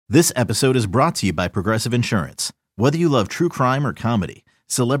This episode is brought to you by Progressive Insurance. Whether you love true crime or comedy,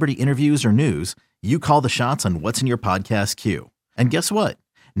 celebrity interviews or news, you call the shots on what's in your podcast queue. And guess what?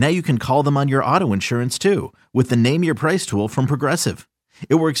 Now you can call them on your auto insurance too with the Name Your Price tool from Progressive.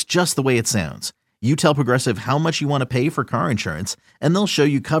 It works just the way it sounds. You tell Progressive how much you want to pay for car insurance, and they'll show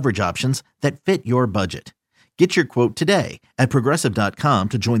you coverage options that fit your budget. Get your quote today at Progressive.com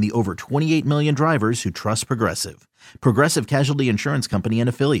to join the over 28 million drivers who trust Progressive. Progressive Casualty Insurance Company and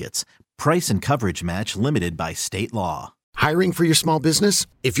Affiliates. Price and coverage match limited by state law. Hiring for your small business?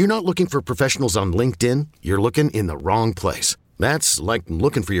 If you're not looking for professionals on LinkedIn, you're looking in the wrong place. That's like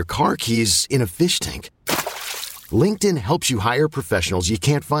looking for your car keys in a fish tank. LinkedIn helps you hire professionals you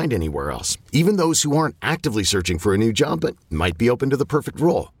can't find anywhere else, even those who aren't actively searching for a new job but might be open to the perfect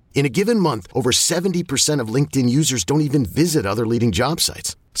role. In a given month, over 70% of LinkedIn users don't even visit other leading job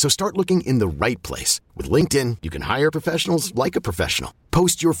sites. So start looking in the right place. With LinkedIn, you can hire professionals like a professional.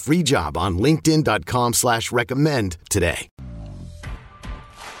 Post your free job on linkedin.com/recommend today.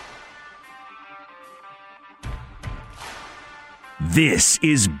 This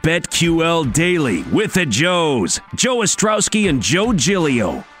is BetQL Daily with the Joes, Joe Ostrowski and Joe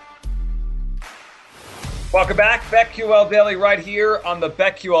Giglio. Welcome back. BetQL Daily right here on the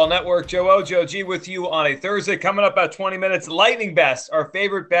BetQL Network. Joe O, Joe G with you on a Thursday. Coming up about 20 minutes, lightning bets, our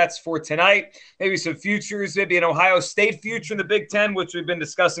favorite bets for tonight. Maybe some futures, maybe an Ohio State future in the Big Ten, which we've been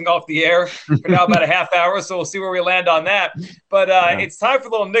discussing off the air for now about a half hour, so we'll see where we land on that. But It's time for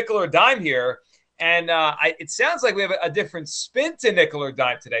a little nickel or dime here. And it sounds like we have a different spin to nickel or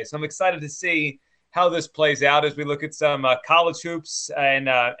dime today. So I'm excited to see how this plays out as we look at some college hoops and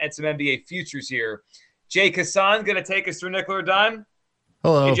some NBA futures here. Jake Hassan going to take us through nickel or dime.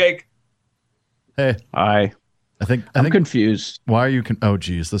 Hello. Hey, Jake. Hey. Hi. I think confused. Why are you oh,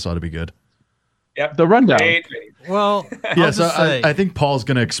 geez, this ought to be good. Yep. The rundown. Great. Well, yeah, so I think Paul's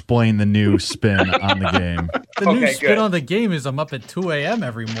going to explain the new spin on the game. The new spin on the game is I'm up at 2 a.m.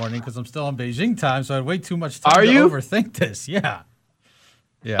 every morning because I'm still on Beijing time, so I had way too much time to overthink this. Yeah.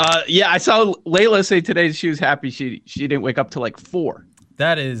 I saw Layla say today she was happy she didn't wake up till like 4.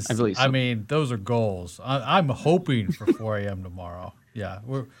 That is, I mean, those are goals. I'm hoping for 4 a.m. tomorrow. Yeah.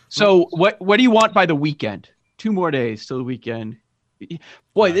 What do you want by the weekend? 2 more days till the weekend.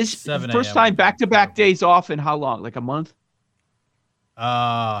 Boy, this first time back-to-back days off in how long? Like a month?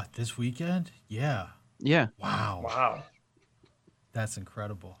 This weekend? Yeah. Yeah. Wow. That's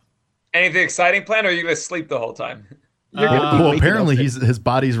incredible. Anything exciting planned, or are you going to sleep the whole time? Well, apparently his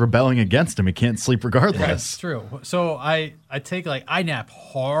body's rebelling against him. He can't sleep regardless. That's true. So I nap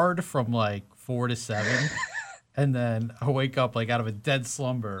hard from like 4 to 7, and then I wake up like out of a dead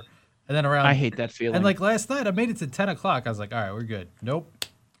slumber, and then around. I hate that feeling. And like last night, I made it to 10 o'clock. I was like, all right, we're good. Nope,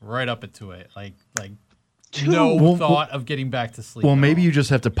 right up at 2 a.m. Like no thought of getting back to sleep. Well, maybe you just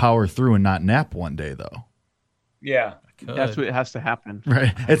have to power through and not nap one day, though. Yeah, that's what has to happen.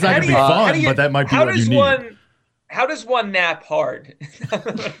 Right. It's not going to be fun, but that might be what you need. How does one nap hard?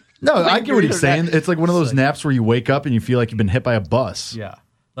 No, I get what he's saying. It's like one of those naps where you wake up and you feel like you've been hit by a bus. Yeah.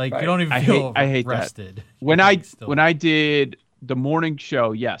 Like you don't even feel rested. That. When I did the morning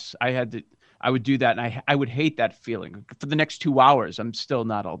show, yes, I would do that, and I would hate that feeling. For the next 2 hours, I'm still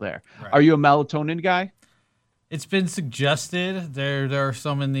not all there. Right. Are you a melatonin guy? It's been suggested. There are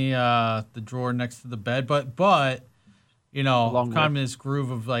some in the drawer next to the bed, but you know, I'm kind of in this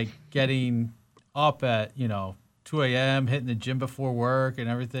groove of like getting up at 2 a.m., hitting the gym before work and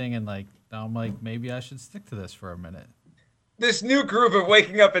everything, and like now I'm like, maybe I should stick to this for a minute. This new groove of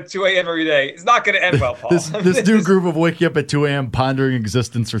waking up at 2 a.m. every day is not going to end well, Paul. this new groove of waking up at 2 a.m., pondering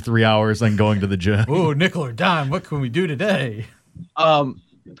existence for 3 hours, and going to the gym. Ooh, nickel or dime, what can we do today?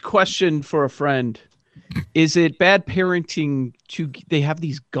 Question for a friend. Is it bad parenting they have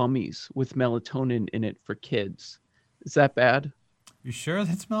these gummies with melatonin in it for kids? Is that bad? You sure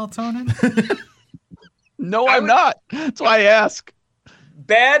that's melatonin? No, I'm not. That's why I ask.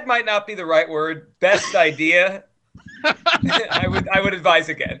 Bad might not be the right word. Best idea. I would advise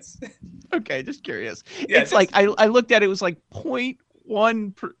against. Okay, just curious. Yeah, it's like I looked at it, was like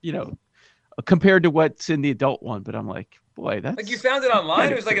 0.1, compared to what's in the adult one. But I'm like, boy, that's like you found it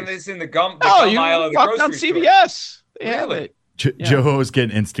online. It was like in the gum you aisle of the walked grocery on CVS. Store. They have it. Joe's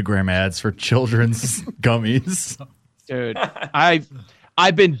getting Instagram ads for children's gummies. Dude,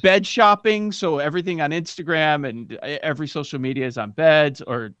 I've been bed shopping, so everything on Instagram and every social media is on beds.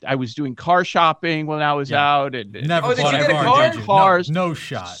 Or I was doing car shopping when I was out. And never bought a car, did you? Cars. No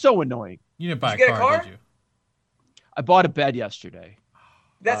shot. So annoying. You didn't buy a car, did you? I bought a bed yesterday.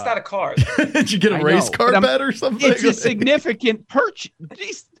 That's not a car. Did you get a race car bed or something? It's a significant purchase.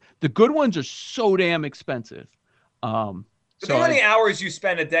 The good ones are so damn expensive. So how many hours you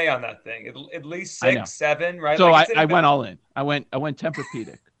spend a day on that thing? At least 6, 7, right? So like I went all in. I went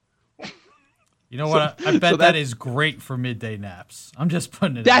Tempur-Pedic. You know what? I bet that is great for midday naps. I'm just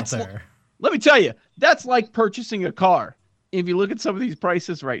putting it out there. Let me tell you, that's like purchasing a car. If you look at some of these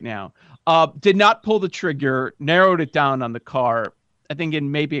prices right now, did not pull the trigger, narrowed it down on the car. I think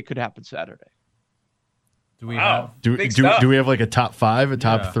maybe it could happen Saturday. Do we have do we have like a top 5, a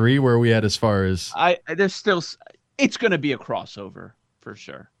top 3? Where are we at as far as there's still it's going to be a crossover for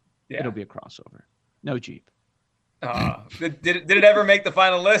sure. Yeah. It'll be a crossover. No Jeep. Did it ever make the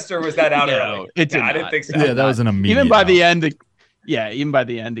final list, or was that out early? It did. I didn't think so. Yeah, that was an immediate. Even by the end,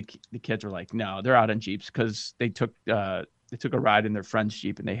 the kids were like, no, they're out on Jeeps because they took a ride in their friend's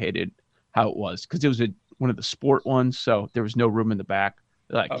Jeep and they hated how it was because it was one of the sport ones, so there was no room in the back.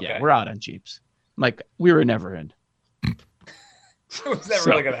 They're like, yeah, we're out on Jeeps. I'm like, we were never in. Was that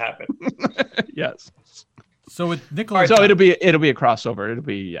really going to happen? Yes. So with Nicholas, so it'll be a crossover. It'll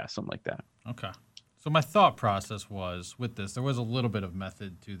be something like that. Okay. So my thought process was with this, there was a little bit of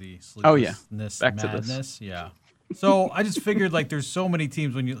method to the sleeplessness madness. Yeah. So I just figured like there's so many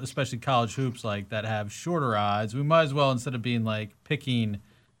teams especially college hoops like that have shorter odds. We might as well, instead of being like picking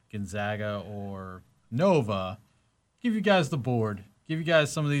Gonzaga or Nova, give you guys the board. Give you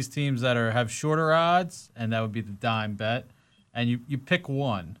guys some of these teams that have shorter odds, and that would be the dime bet. And you pick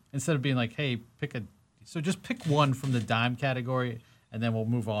one instead of being like, hey, just pick one from the dime category, and then we'll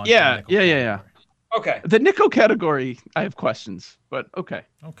move on. Yeah. Okay. The nickel category, I have questions, but okay.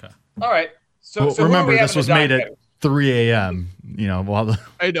 All right. So remember, this was made at 3 a.m. You know,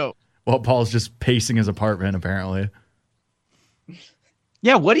 I know. While Paul's just pacing his apartment, apparently.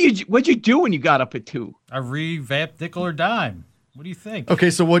 Yeah. What'd you do when you got up at 2? I revamped nickel or dime. What do you think? Okay,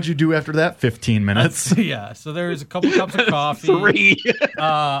 so what'd you do after that 15 minutes? Yeah, so there's a couple cups of coffee. 3.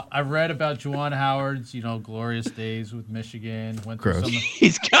 I read about Juwan Howard's, glorious days with Michigan. Went through some.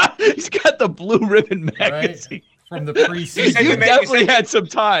 He's got the Blue Ribbon magazine. Right? From the preseason. You definitely had some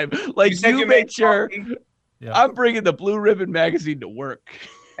time. Like you made sure. Yeah. I'm bringing the Blue Ribbon magazine to work.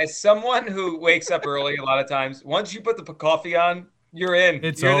 As someone who wakes up early a lot of times, once you put the coffee on, you're in.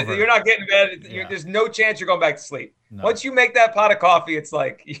 You're over. You're not getting bed. There's no chance you're going back to sleep. No. Once you make that pot of coffee, it's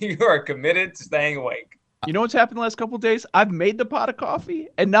like you are committed to staying awake. You know what's happened the last couple of days? I've made the pot of coffee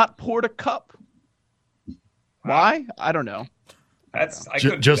and not poured a cup. Why? I don't know. That's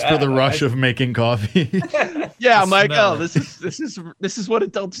just for the rush of making coffee. Yeah, I'm like, this is what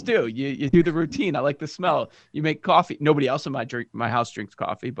adults do. You do the routine. I like the smell. You make coffee. Nobody else in my house drinks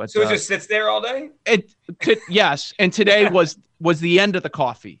coffee, but so it just sits there all day. Yes, and today was the end of the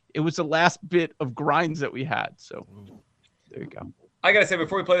coffee. It was the last bit of grinds that we had. So there you go. I gotta say,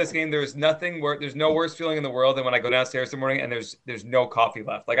 before we play this game, there's no worse feeling in the world than when I go downstairs in the morning and there's no coffee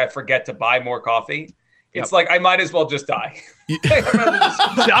left. Like I forget to buy more coffee. It's like I might as well just die.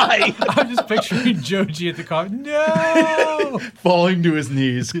 Die. I'm just picturing Joji at the coffee. No, falling to his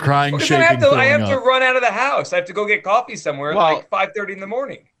knees, crying, shaking. I have to run out of the house. I have to go get coffee somewhere at like 5:30 in the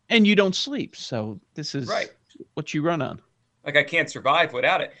morning. And you don't sleep, so this is what you run on. Like I can't survive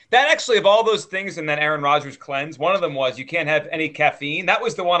without it. That actually, of all those things in that Aaron Rodgers cleanse, one of them was you can't have any caffeine. That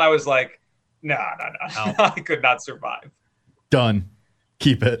was the one I was like, no. I could not survive. Done.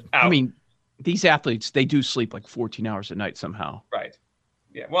 Keep it. Out. I mean, these athletes, they do sleep like 14 hours a night somehow. Right.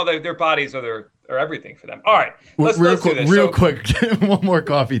 Yeah. Well, their bodies are everything for them. All right. Let's do this. Real quick, one more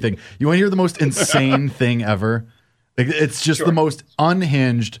coffee thing. You want to hear the most insane thing ever? It's just the most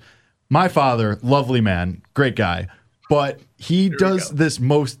unhinged. My father, lovely man, great guy, but he does this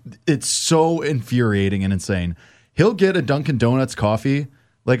it's so infuriating and insane. He'll get a Dunkin' Donuts coffee,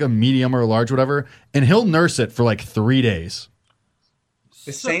 like a medium or a large, whatever, and he'll nurse it for like 3 days.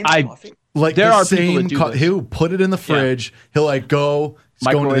 The same coffee? Like there are same, he'll put it in the fridge. He'll like go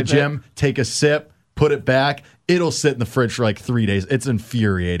to the gym, take a sip, put it back. It'll sit in the fridge for like 3 days. It's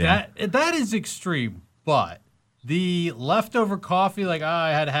infuriating. That is extreme, but the leftover coffee, like I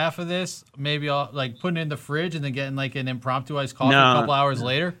had half of this, maybe I'll like putting it in the fridge and then getting like an impromptu iced coffee a couple hours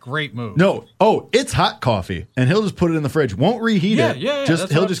later. Great move. No, it's hot coffee, and he'll just put it in the fridge. Won't reheat it. Yeah.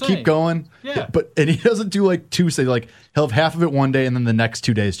 He'll just keep going. Yeah. And he doesn't do like 2 days. Like he'll have half of it one day, and then the next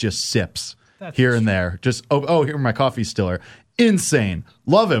 2 days just sips here and there. Just here my coffee stiller. Insane.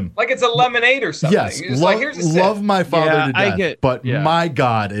 Love him. Like it's a lemonade or something. Yes. Love my father to death. But my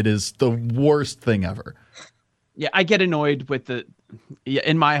God, it is the worst thing ever. Yeah, I get annoyed with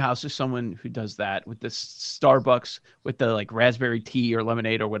in my house, there's someone who does that with the Starbucks with the like raspberry tea or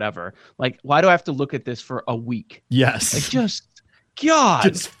lemonade or whatever. Like, why do I have to look at this for a week? Yes. Like,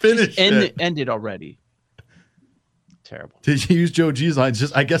 just finish it. End it already. terrible. Did you use Joe G's lines?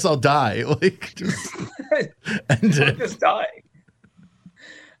 Just, I guess I'll die. Like, just end it. Just die.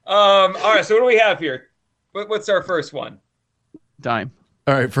 All right. So what do we have here? What's our first one? Dime.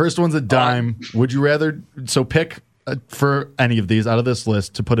 All right. First one's a dime. Would you rather? So pick for any of these out of this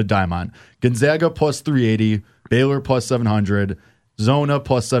list to put a dime on. Gonzaga plus 380, Baylor plus 700, Zona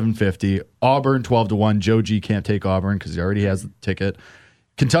plus 750, Auburn 12-1. Joe G can't take Auburn because he already has the ticket.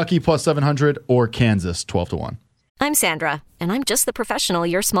 Kentucky plus 700 or Kansas 12-1. I'm Sandra, and I'm just the professional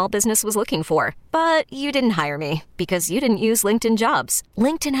your small business was looking for. But you didn't hire me because you didn't use LinkedIn Jobs.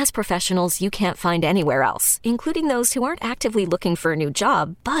 LinkedIn has professionals you can't find anywhere else, including those who aren't actively looking for a new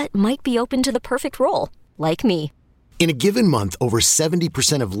job, but might be open to the perfect role, like me. In a given month, over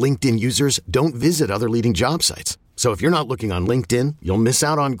 70% of LinkedIn users don't visit other leading job sites. So if you're not looking on LinkedIn, you'll miss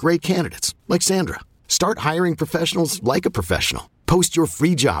out on great candidates like Sandra. Start hiring professionals like a professional. Post your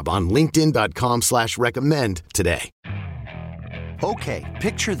free job on linkedin.com/recommend today. Okay,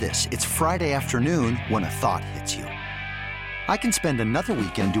 picture this. It's Friday afternoon when a thought hits you. I can spend another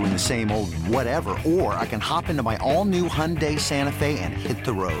weekend doing the same old whatever, or I can hop into my all-new Hyundai Santa Fe and hit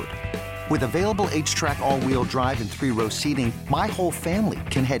the road. With available H-Track all-wheel drive and 3-row seating, my whole family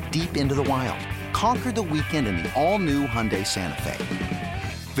can head deep into the wild. Conquer the weekend in the all-new Hyundai Santa Fe.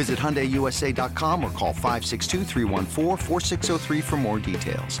 Visit HyundaiUSA.com or call 562-314-4603 for more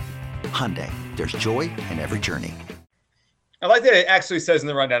details. Hyundai, there's joy in every journey. I like that it actually says in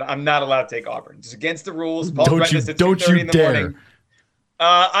the rundown, I'm not allowed to take Auburn. It's against the rules. Paul Don't you dare.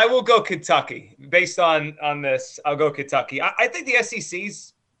 I will go Kentucky. Based on this, I'll go Kentucky. I think the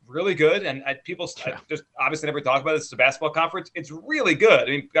SEC's really good, and people just obviously never talk about this. It's a basketball conference. It's really good. I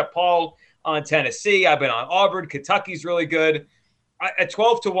mean, we've got Paul on Tennessee. I've been on Auburn. Kentucky's really good. At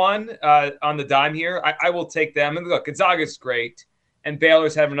 12-1 on the dime here, I will take them. And look, Gonzaga's great, and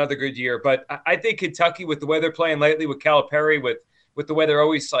Baylor's having another good year. But I think Kentucky, with the way they're playing lately, with Calipari, with the way they're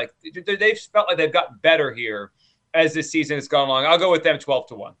always like, they've felt like they've gotten better here as this season has gone along. I'll go with them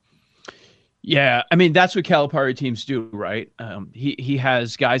 12-1. Yeah, I mean, that's what Calipari teams do, right? He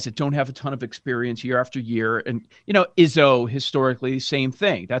has guys that don't have a ton of experience year after year. And, Izzo, historically, same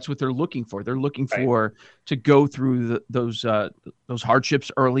thing. That's what they're looking for. They're looking for to go through those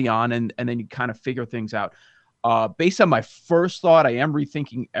hardships early on, and then you kind of figure things out. Based on my first thought, I am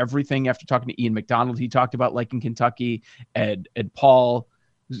rethinking everything after talking to Ian McDonald. He talked about liking Kentucky, and Paul,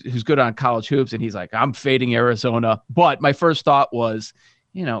 who's good on college hoops, and he's like, I'm fading Arizona. But my first thought was,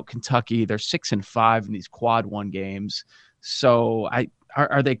 Kentucky, they're 6-5 in these quad one games. So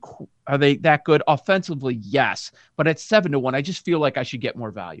are they that good offensively? Yes, but at 7-1, I just feel like I should get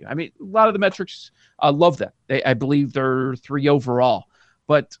more value. I mean, a lot of the metrics, I love them. I believe they're 3 overall,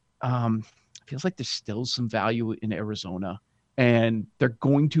 but it feels like there's still some value in Arizona, and they're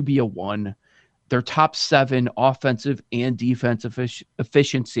going to be a 1. They're top 7 offensive and defensive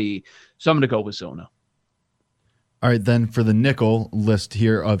efficiency. So I'm going to go with Zona. All right, then for the nickel list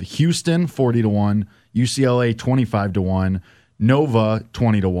here of Houston 40-1, UCLA 25-1, Nova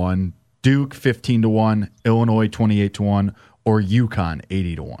 20-1, Duke 15-1, Illinois 28-1, or UConn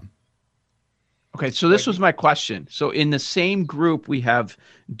 80-1. Okay, so this was my question. So in the same group, we have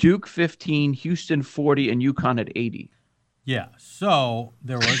Duke 15, Houston 40, and UConn at 80. Yeah, so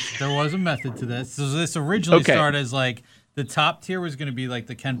there was a method to this. So this originally started as like the top tier was going to be like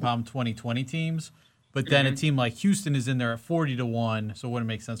the KenPom 2020 teams. But then a team like Houston is in there at 40-1, so it wouldn't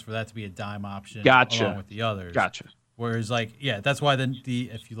make sense for that to be a dime option along with the others. Gotcha. Whereas, that's why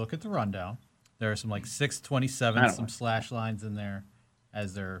if you look at the rundown, there are some 627, some slash lines in there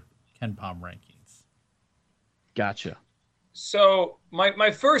as their KenPom rankings. Gotcha. So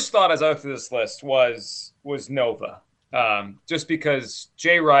my first thought as I looked at this list was Nova, just because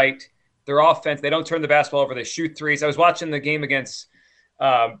Jay Wright, their offense, they don't turn the basketball over, they shoot threes. I was watching the game against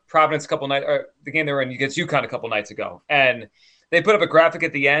Providence the game they were in against UConn a couple nights ago, and they put up a graphic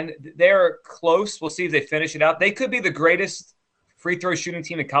at the end. They're close. We'll see if they finish it out. They could be the greatest free throw shooting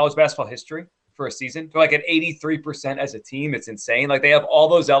team in college basketball history for a season. They're like at 83% as a team. It's insane. Like, they have all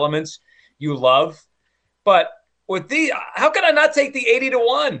those elements you love. But with how can I not take the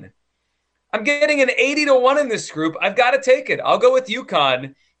 80-1? I'm getting an 80-1 in this group. I've got to take it. I'll go with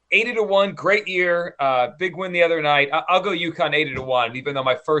UConn. 80-1, great year, big win the other night. I'll go UConn 80-1, even though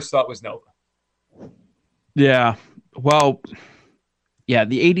my first thought was Nova. Yeah, well, yeah,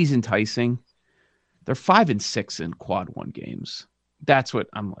 the 80's enticing. They're 5-6 in quad one games. That's what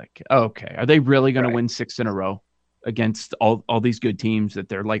I'm like. Okay, are they really going to win 6 in a row against all these good teams that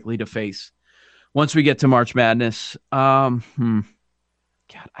they're likely to face once we get to March Madness? God,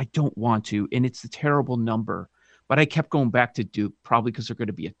 I don't want to, and it's a terrible number. But I kept going back to Duke, probably because they're going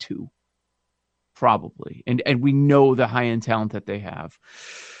to be a 2. probably. And we know the high-end talent that they have.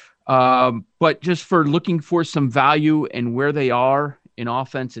 But just for looking for some value and where they are in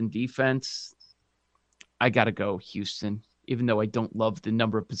offense and defense, I got to go Houston, even though I don't love the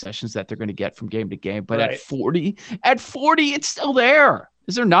number of possessions that they're going to get from game to game. But at 40, it's still there.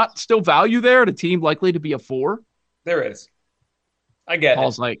 Is there not still value there at a team likely to be a 4? There is. I get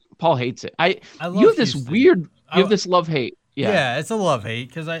Paul's it. Like, Paul hates it. I love you have this Houston. weird, you have this love-hate. Yeah, it's a love-hate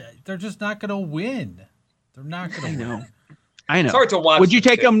because they're just not going to win. They're not going to win. I know. It's hard to watch. Would you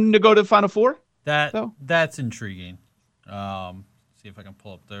take them to go to the Final Four? That's intriguing. See if I can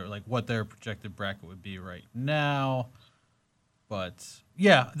pull up what their projected bracket would be right now. But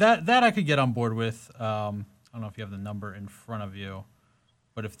yeah, that I could get on board with. I don't know if you have the number in front of you,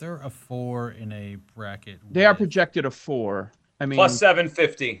 but if they're a 4 in a bracket, they are projected a 4. I mean, plus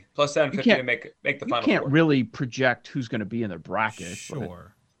 750 to make the Final Four. You can't really project who's going to be in their bracket.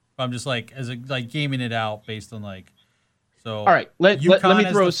 Sure, but I'm just gaming it out based on So all right, let me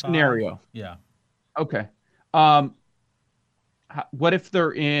throw a scenario. 5. Yeah. Okay. What if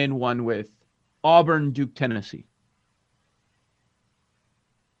they're in one with Auburn, Duke, Tennessee?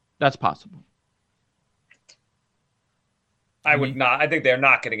 That's possible. I would not. I think they're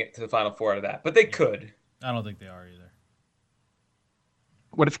not going to get to the Final Four out of that, but they could. I don't think they are either.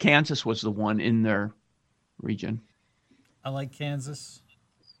 What if Kansas was the one in their region? I like Kansas.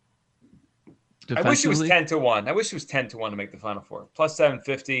 I wish it was 10-1. I wish it was 10-1 to make the Final Four. Plus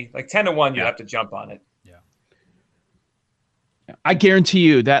 750, 10-1. You'd have to jump on it. Yeah. I guarantee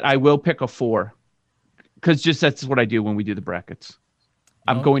you that I will pick a 4, because that's what I do when we do the brackets.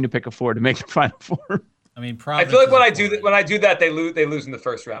 I'm going to pick a 4 to make the Final Four. I mean, I feel like when I do that, they lose in the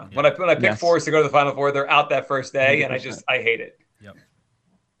first round. Yeah. When I pick 4s to go to the Final Four, they're out that first day, 100%. And I hate it. Yep.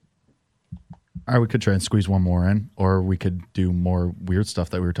 All right, we could try and squeeze one more in, or we could do more weird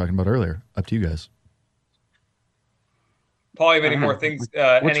stuff that we were talking about earlier. Up to you guys. Paul, you have any more things?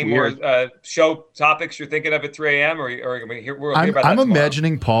 More show topics you're thinking of at 3 a.m. I'm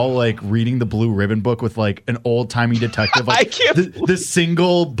imagining Paul reading the Blue Ribbon book with an old timey detective, the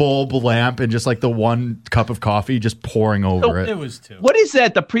single bulb lamp and just the one cup of coffee just pouring over it. It was 2. What is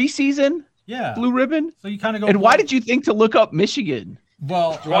that? The preseason? Yeah. Blue Ribbon. So you kind of go. And why did you think to look up Michigan?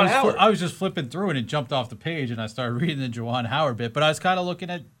 Well, I was just flipping through and it jumped off the page and I started reading the Juwan Howard bit. But I was kind of looking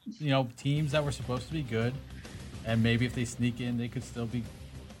at teams that were supposed to be good. And maybe if they sneak in, they could still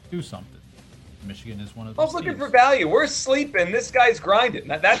do something. Michigan is one of those. I was looking for value. We're sleeping. This guy's grinding.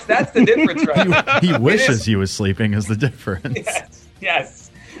 That's the difference, right? He wishes he was sleeping is the difference. Yes.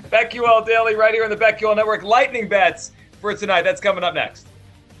 BetQL Daily right here on the BetQL Network. Lightning bets for tonight. That's coming up next.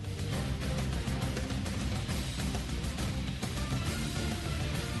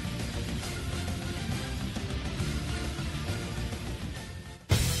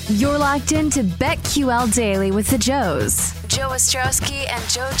 You're locked into BetQL Daily with the Joes. Joe Ostrowski and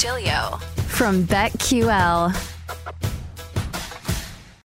Joe Giglio from BetQL.